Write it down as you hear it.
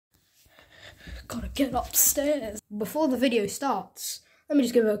Gotta get upstairs. Before the video starts, let me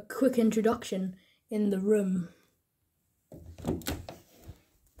just give a quick introduction in the room.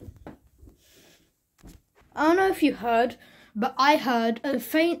 I don't know if you heard, but I heard a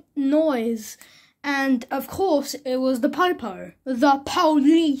faint noise. And of course, it was the Popo, the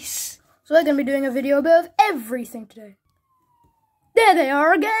police. So they're going to be doing a video about everything today. There they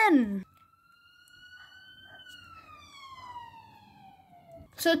are again.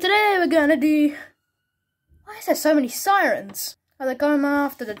 So today we're going to do... Why is there so many sirens? Are they going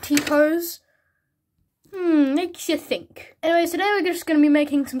after the T-pose? Makes you think. Anyways, today we're just going to be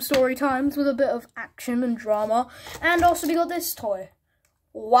making some story times with a bit of action and drama. And also we got this toy.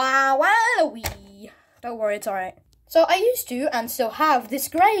 Wow, wowee. Don't worry, it's alright. So I used to and still have this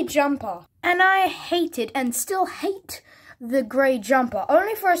grey jumper. And I hated and still hate the grey jumper,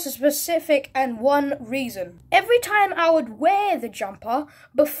 only for a specific and one reason. Every time I would wear the jumper,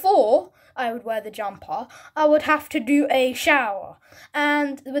 before I would wear the jumper, I would have to do a shower.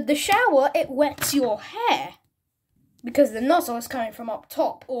 And with the shower, it wets your hair, because the nozzle is coming from up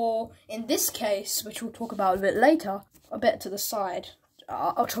top, or in this case, which we'll talk about a bit later, a bit to the side.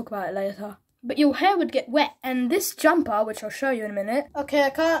 I'll talk about it later. But your hair would get wet, and this jumper, which I'll show you in a minute. Okay, I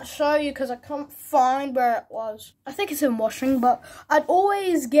can't show you because I can't find where it was. I think it's in washing, but I'd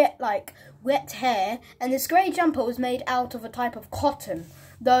always get like wet hair, and this grey jumper was made out of a type of cotton,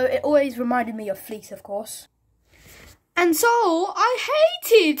 though it always reminded me of fleece, of course. And so I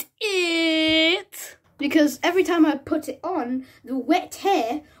hated it because every time I put it on, the wet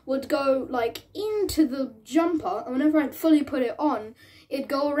hair would go like into the jumper, and whenever I'd fully put it on, it'd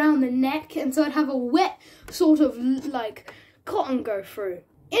go around the neck, and so I'd have a wet sort of like cotton go through.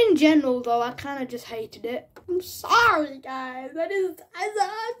 In general though, I kind of just hated it. I'm sorry guys, I'm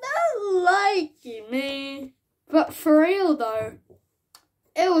not liking me. But for real though,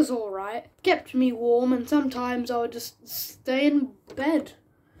 it was alright. Kept me warm, and sometimes I would just stay in bed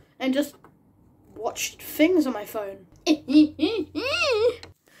and just watch things on my phone.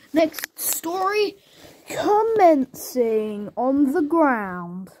 Next story. Commencing on the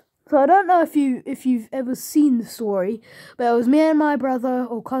ground. So I don't know if you've ever seen the story, but it was me and my brother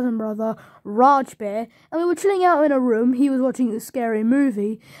or cousin brother Raj Bear, and we were chilling out in a room. He was watching a scary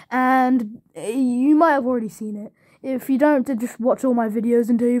movie, and you might have already seen it. If you don't, then just watch all my videos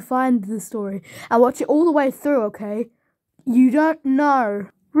until you find the story and watch it all the way through. Okay? You don't know.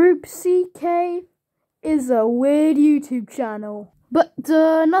 Roop CK is a weird YouTube channel. But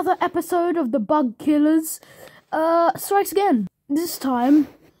another episode of the Bug Killers strikes again. This time,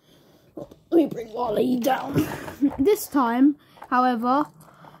 let me bring Wally down. This time, however,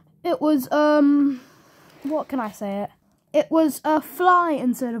 it was, what can I say it? It was a fly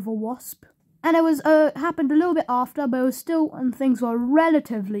instead of a wasp. And it was, happened a little bit after, but it was still, and things were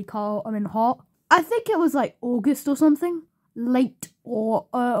relatively cold, hot. I think it was like August or something. Late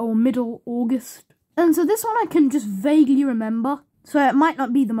or middle August. And so this one I can just vaguely remember. So it might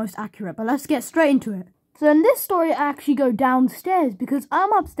not be the most accurate, but let's get straight into it. So in this story, I actually go downstairs because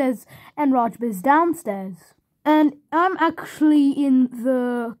I'm upstairs and Rajbir's downstairs. And I'm actually in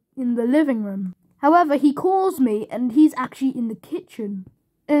the living room. However, he calls me and he's actually in the kitchen.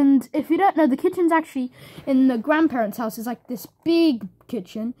 And if you don't know, the kitchen's actually in the grandparents' house. It's like this big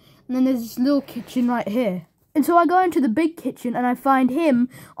kitchen, and then there's this little kitchen right here. And so I go into the big kitchen and I find him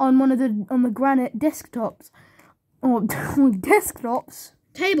on the granite desktops. Or desktops,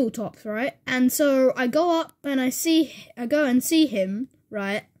 tabletops, right? And so I go up and I go and see him,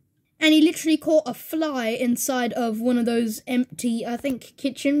 right? And he literally caught a fly inside of one of those empty, I think,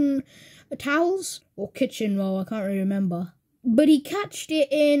 kitchen towels or kitchen roll. I can't really remember. But he catched it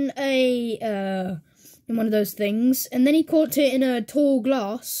in in one of those things, and then he caught it in a tall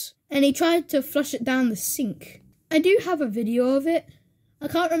glass, and he tried to flush it down the sink. I do have a video of it. I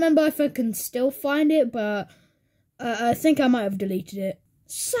can't remember if I can still find it, but I think I might have deleted it.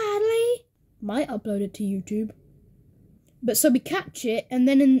 Sadly, might upload it to YouTube. But so we catch it, and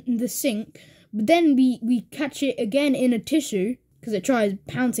then in the sink, but then we catch it again in a tissue, because it tries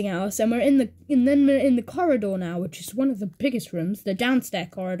pouncing at us, and we're in the corridor now, which is one of the biggest rooms, the downstairs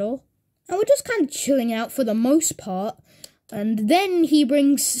corridor. And we're just kind of chilling out for the most part, and then he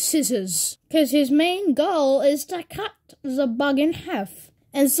brings scissors, because his main goal is to cut the bug in half.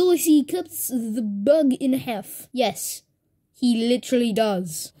 And so he cuts the bug in half. Yes, he literally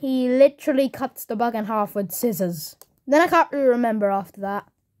does. He literally cuts the bug in half with scissors. Then I can't really remember after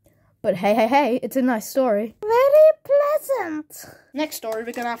that. But hey, it's a nice story. Very pleasant. Next story,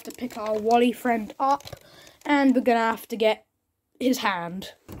 we're going to have to pick our Wally friend up. And we're going to have to get his hand.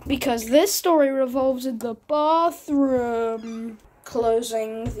 Because this story revolves in the bathroom.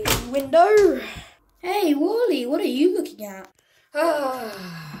 Closing the window. Hey, Wally, what are you looking at?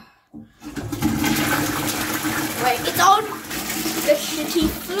 Wait, it's on! The shitty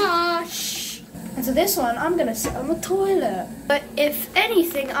flush! And so this one, I'm gonna sit on the toilet. But if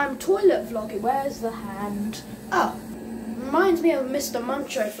anything, I'm toilet vlogging. Where's the hand? Oh, reminds me of Mr.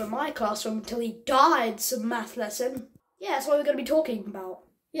 Muncho from my classroom until he died some math lesson. Yeah, that's what we're gonna be talking about.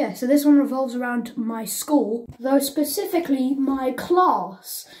 Yeah, so this one revolves around my school, though specifically my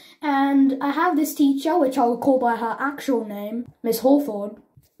class. And I have this teacher, which I will call by her actual name, Miss Hawthorne.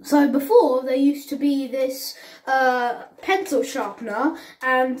 So before, there used to be this pencil sharpener,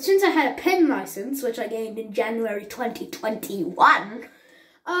 and since I had a pen license, which I gained in January 2021,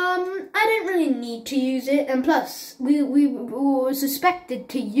 I didn't really need to use it, and plus, we were suspected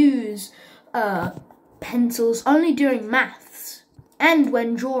to use pencils only during maths and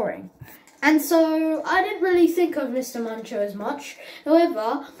when drawing. And so I didn't really think of Mr. Muncho as much.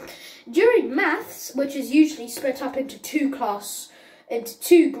 However, during maths, which is usually split up into two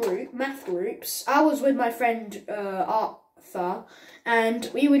math groups, I was with my friend Arthur,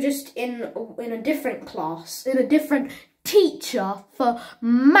 and we were just in a different class, in a different teacher for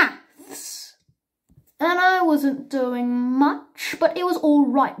maths. And I wasn't doing much, but it was all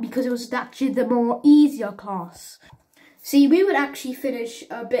right because it was actually the more easier class. See, we would actually finish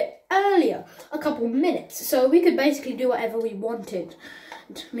a bit earlier, a couple minutes, so we could basically do whatever we wanted.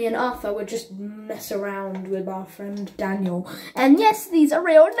 Me and Arthur would just mess around with our friend Daniel. And yes, these are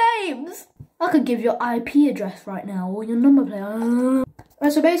real names! I could give your IP address right now, or your number plate.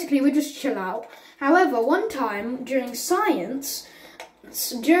 So basically, we just chill out. However, one time, during science,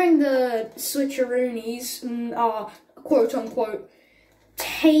 during the switcheroonies, our quote-unquote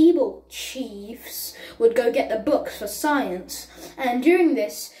table chiefs would go get the books for science, and during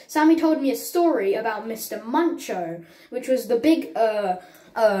this, Sammy told me a story about Mr. Muncho, which was the big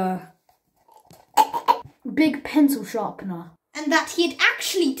pencil sharpener, and that he had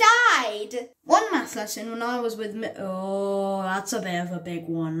actually died. One math lesson when I was with oh, that's a bit of a big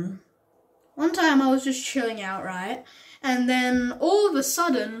one. One time I was just chilling out, right, and then all of a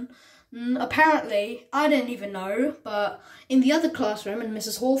sudden, apparently, I didn't even know, but in the other classroom, in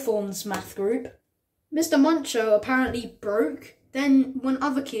Mrs. Hawthorne's math group, Mr. Muncho apparently broke. Then one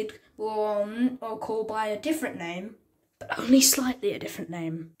other kid will call by a different name, but only slightly a different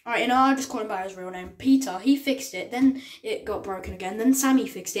name. Alright, I'll just call him by his real name. Peter, he fixed it, then it got broken again, then Sammy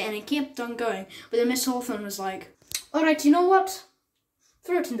fixed it, and it kept on going. But then Miss Hawthorne was like, alright, you know what?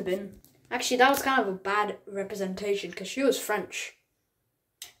 Throw it in the bin. Actually, that was kind of a bad representation, because she was French.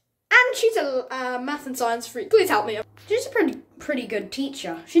 And she's a math and science freak. Please help me. She's a pretty good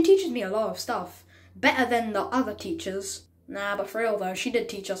teacher. She teaches me a lot of stuff. Better than the other teachers. Nah, but for real though, she did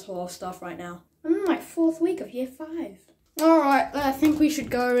teach us a lot of stuff right now. I'm in my 4th week of year 5. Alright, I think we should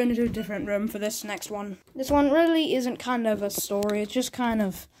go into a different room for this next one. This one really isn't kind of a story. It's just kind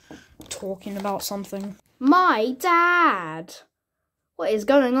of talking about something. My dad! What is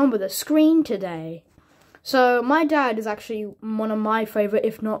going on with the screen today? So, my dad is actually one of my favourite,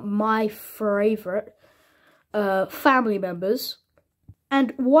 if not my favourite, family members.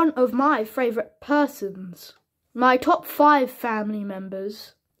 And one of my favourite persons. My top 5 family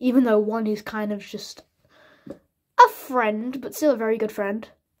members, even though one is kind of just a friend, but still a very good friend.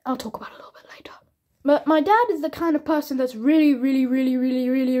 I'll talk about it a little bit later. But my dad is the kind of person that's really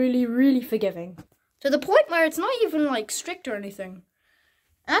forgiving. To the point where it's not even, like, strict or anything.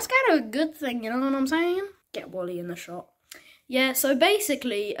 That's kind of a good thing, you know what I'm saying? Get Wally in the shot. Yeah, so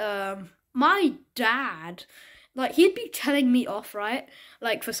basically, my dad, like, he'd be telling me off, right?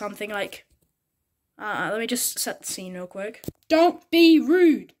 Like, for something, like, let me just set the scene real quick. Don't be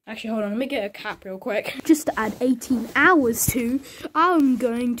rude! Actually, hold on, let me get a cap real quick. Just to add 18 hours to, I'm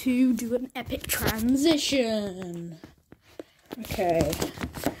going to do an epic transition. Okay.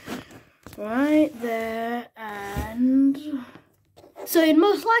 Right there, and... So he'd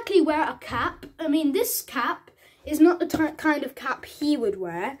most likely wear a cap. I mean, this cap is not the kind of cap he would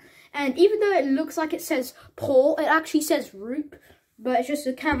wear. And even though it looks like it says Paul, it actually says Roop. But it's just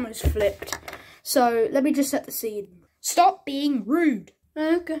the camera's flipped. So let me just set the scene. Stop being rude.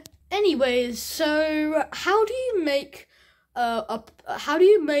 Okay. Anyways, so how do you make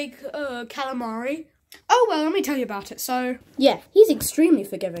calamari? Oh well, let me tell you about it. So yeah, he's extremely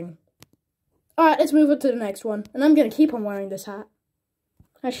forgiving. All right, let's move on to the next one. And I'm gonna keep on wearing this hat.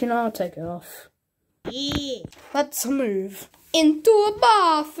 Actually, no, I'll take it off. Yeah. Let's move into a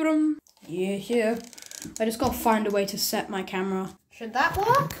bathroom. Yeah. I just gotta find a way to set my camera. Should that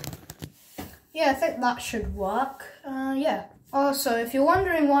work? Yeah, I think that should work. Yeah. Also, if you're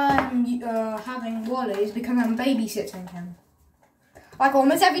wondering why I'm having Wally, it's because I'm babysitting him. like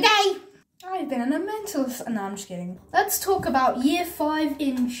almost every day. I've been in a mental... No, I'm just kidding. Let's talk about year 5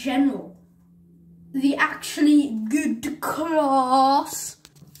 in general. The actually good class.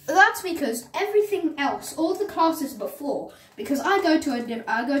 That's because everything else, all the classes before, because I go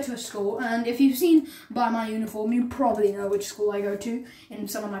to a school, and if you've seen by my uniform, you probably know which school I go to in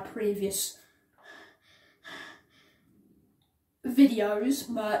some of my previous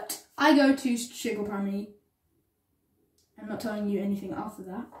videos, but I go to Shingle Primary. I'm not telling you anything after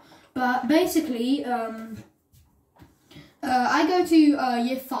that. But basically, I go to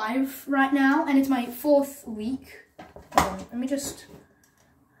year 5 right now, and it's my 4th week. Hold on, let me just...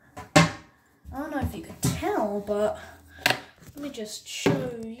 I don't know if you can tell, but let me just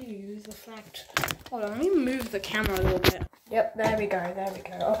show you the fact. Hold on, let me move the camera a little bit. Yep, there we go, there we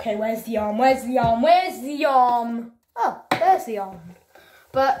go. Okay, where's the arm? Where's the arm? Where's the arm? Oh, there's the arm.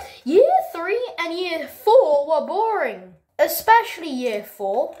 But year 3 and year 4 were boring. Especially year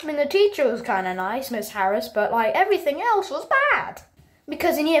 4. I mean, the teacher was kind of nice, Miss Harris, but like everything else was bad.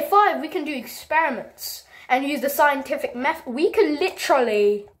 Because in year 5, we can do experiments and use the scientific method. We can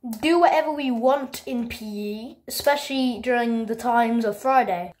literally do whatever we want in PE, especially during the times of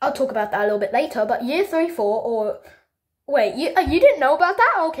Friday. I'll talk about that a little bit later, but year 3, 4, or... Wait, you didn't know about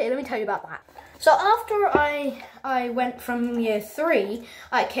that? Okay, let me tell you about that. So after I went from year 3,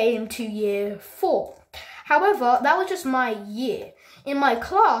 I came to year 4. However, that was just my year. In my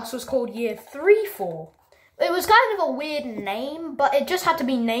class was called year 3-4. It was kind of a weird name, but it just had to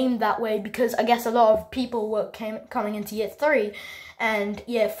be named that way because I guess a lot of people were coming into year 3, and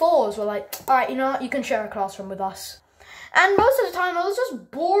year 4s were like, alright, you know what, you can share a classroom with us. And most of the time it was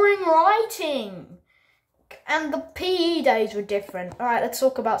just boring writing. And the PE days were different. Alright, let's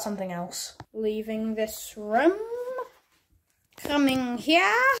talk about something else. Leaving this room. Coming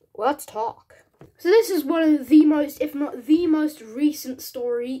here. Let's talk. So this is one of the most, if not the most recent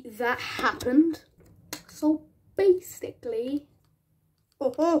story that happened. So basically,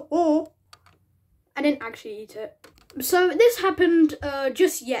 I didn't actually eat it. So this happened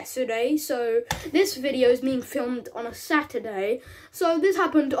just yesterday. So this video is being filmed on a Saturday. So this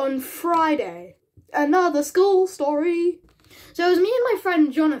happened on Friday. Another school story. So it was me and my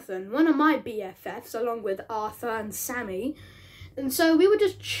friend Jonathan, one of my BFFs, along with Arthur and Sammy. And so we were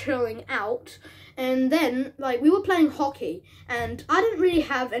just chilling out, and then, like, we were playing hockey, and I didn't really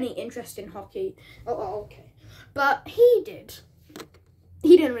have any interest in hockey. Oh, okay. But he did.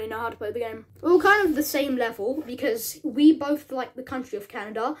 He didn't really know how to play the game. We were kind of the same level, because we both like the country of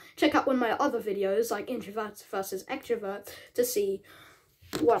Canada. Check out one of my other videos, like Introverts versus Extroverts, to see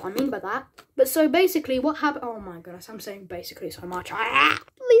what I mean by that. But so basically what happened... Oh my goodness, I'm saying basically so much.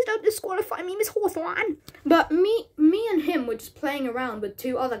 Please don't disqualify me, Miss Hawthorne. But me and him were just playing around with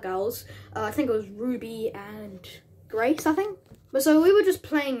 2 other girls. I think it was Ruby and Grace, I think. But so we were just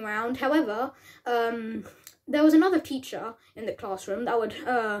playing around. However, there was another teacher in the classroom that would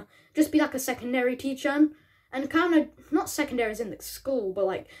just be like a secondary teacher. And kind of, not secondary as in the school, but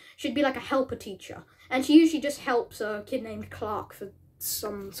like, she'd be like a helper teacher. And she usually just helps a kid named Clark for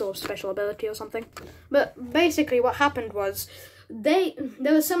some sort of special ability or something. But basically what happened was there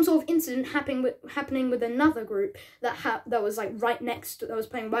was some sort of incident happening with another group that was like that was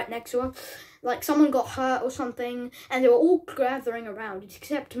playing right next to her. Like someone got hurt or something, and they were all gathering around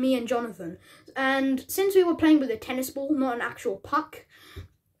except me and Jonathan. And since we were playing with a tennis ball, not an actual puck,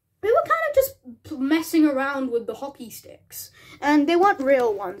 we were kind of just messing around with the hockey sticks. And they weren't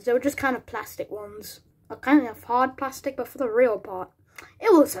real ones, they were just kind of plastic ones. Kind of hard plastic, but for the real part,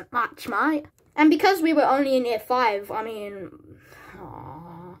 it wasn't much, mate. And because we were only in year 5, I mean,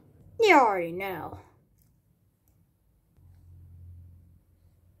 you already know.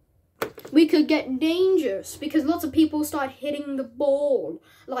 We could get dangerous because lots of people start hitting the ball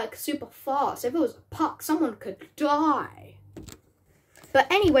like super fast. If it was a puck, someone could die. But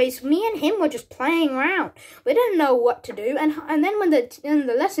anyways, me and him were just playing around. We didn't know what to do, and then when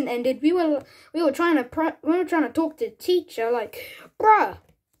the lesson ended, we were trying to talk to the teacher like, bruh,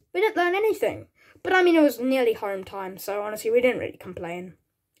 we didn't learn anything. But I mean, it was nearly home time, so honestly, we didn't really complain.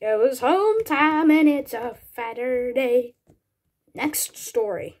 It was home time, and it's a Saturday. Next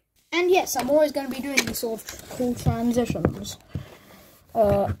story. And yes, I'm always going to be doing these sort of cool transitions.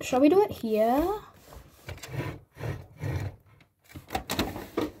 Shall we do it here?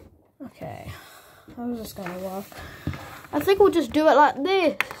 Okay, how's this gonna work? I think we'll just do it like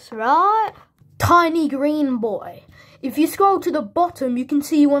this, right? Tiny Green Boy. If you scroll to the bottom, you can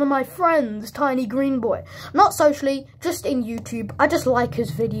see one of my friends, Tiny Green Boy. Not socially, just in YouTube. I just like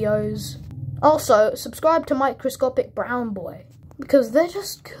his videos. Also, subscribe to Microscopic Brown Boy, because they're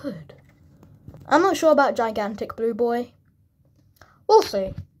just good. I'm not sure about Gigantic Blue Boy. We'll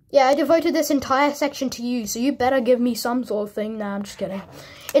see. Yeah, I devoted this entire section to you, so you better give me some sort of thing. Nah, I'm just kidding.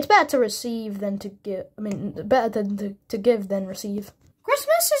 It's better to receive than to give. I mean, better than to give than receive.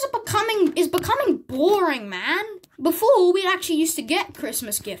 Christmas is becoming boring, man. Before, we'd actually used to get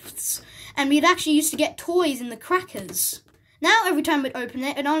Christmas gifts, and we'd actually used to get toys in the crackers. Now, every time we'd open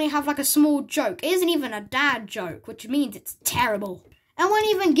it, it'd only have like a small joke. It isn't even a dad joke, which means it's terrible. And won't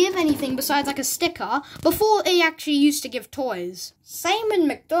even give anything besides like a sticker. Before, they actually used to give toys. Same in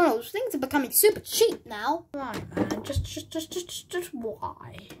McDonald's. Things are becoming super cheap now. Why, man? Just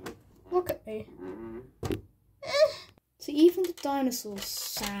why? Look at me. See, even the dinosaurs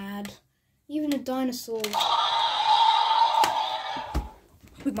sad. Even the dinosaurs.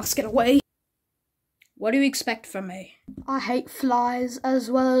 We must get away. What do you expect from me? I hate flies as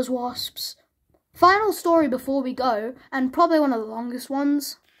well as wasps. Final story before we go, and probably one of the longest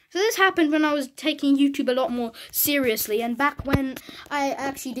ones. So this happened when I was taking YouTube a lot more seriously, and back when I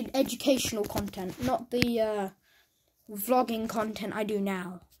actually did educational content, not the vlogging content I do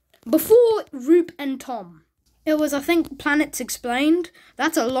now. Before Roop and Tom. It was, I think, Planets Explained.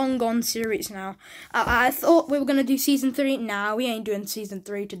 That's a long gone series now. I thought we were going to do season 3. Nah, we ain't doing season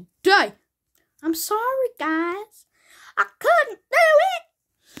 3 today. I'm sorry, guys. I couldn't do it.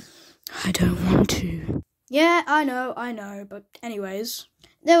 I don't want to. Yeah, I know. But anyways,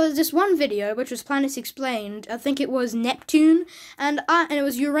 there was this one video, which was Planets Explained. I think it was Neptune. And it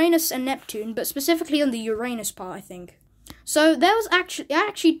was Uranus and Neptune, but specifically on the Uranus part, I think. So there was I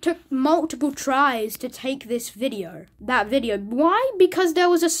actually took multiple tries to take that video. Why? Because there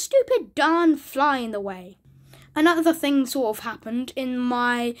was a stupid darn fly in the way. Another thing sort of happened in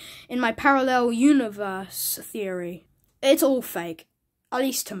my parallel universe theory. It's all fake, at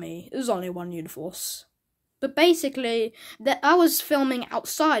least to me. There's only one universe. But basically, I was filming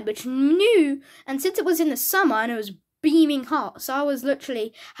outside, which knew, and since it was in the summer and it was beaming hot, so I was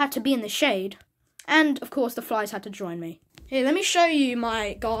literally had to be in the shade. And, of course, the flies had to join me. Here, let me show you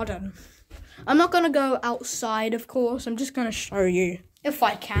my garden. I'm not going to go outside, of course. I'm just going to show you, if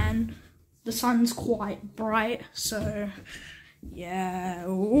I can. The sun's quite bright, so, yeah.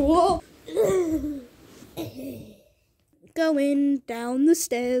 Whoa. Going down the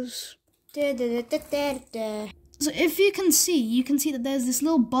stairs. So if you can see that there's this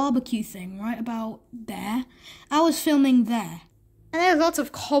little barbecue thing right about there. I was filming there. And there's lots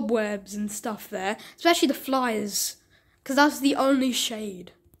of cobwebs and stuff there, especially the flies, because that's the only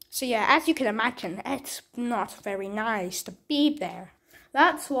shade. So yeah, as you can imagine, it's not very nice to be there.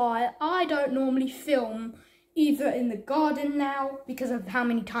 That's why I don't normally film either in the garden now, because of how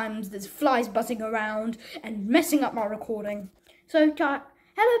many times there's flies buzzing around and messing up my recording. So,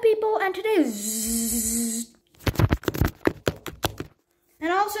 hello people, and today is...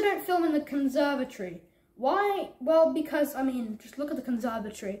 And I also don't film in the conservatory. Why? Well, because, I mean, just look at the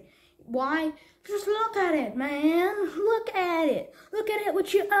conservatory. Why? Just look at it, man. Look at it. Look at it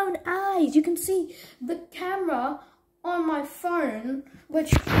with your own eyes. You can see the camera on my phone,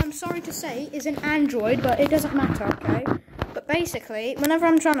 which I'm sorry to say is an Android, but it doesn't matter, okay? But basically, whenever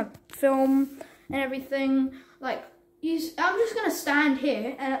I'm trying to film and everything, like, I'm just going to stand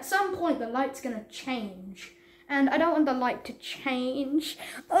here, and at some point the light's going to change. And I don't want the light to change.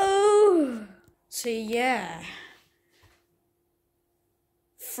 Oh! So yeah,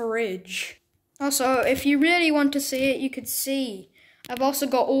 fridge. Also, if you really want to see it, you could see. I've also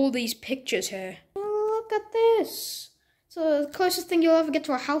got all these pictures here. Oh, look at this. So the closest thing you'll ever get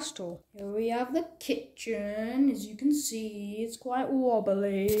to a house tour. Here we have the kitchen. As you can see, it's quite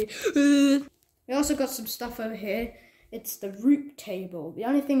wobbly. We also got some stuff over here. It's the root table. The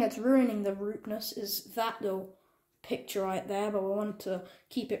only thing that's ruining the rootness is that little picture right there, but we want to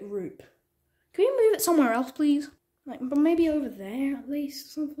keep it root. Can you move it somewhere else, please? Like, but maybe over there, at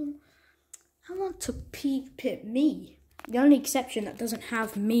least, something. I want to peep at me. The only exception that doesn't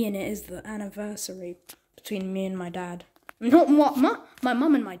have me in it is the anniversary between me and my dad. Not what, my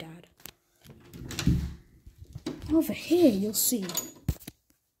mum and my dad. Over here, you'll see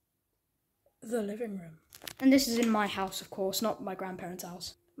the living room. And this is in my house, of course, not my grandparents'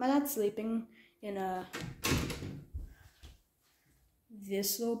 house. My dad's sleeping in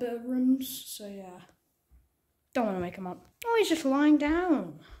this little bit of rooms, so yeah. Don't want to make him up. Oh, he's just lying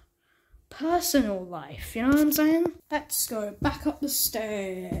down. Personal life, you know what I'm saying? Let's go back up the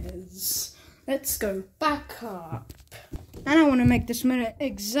stairs. Let's go back up. And I want to make this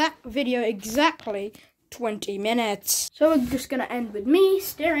video exactly 20 minutes. So we're just going to end with me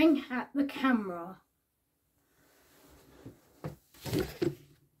staring at the camera.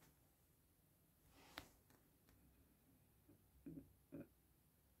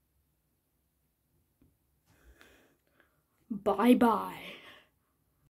 Bye bye.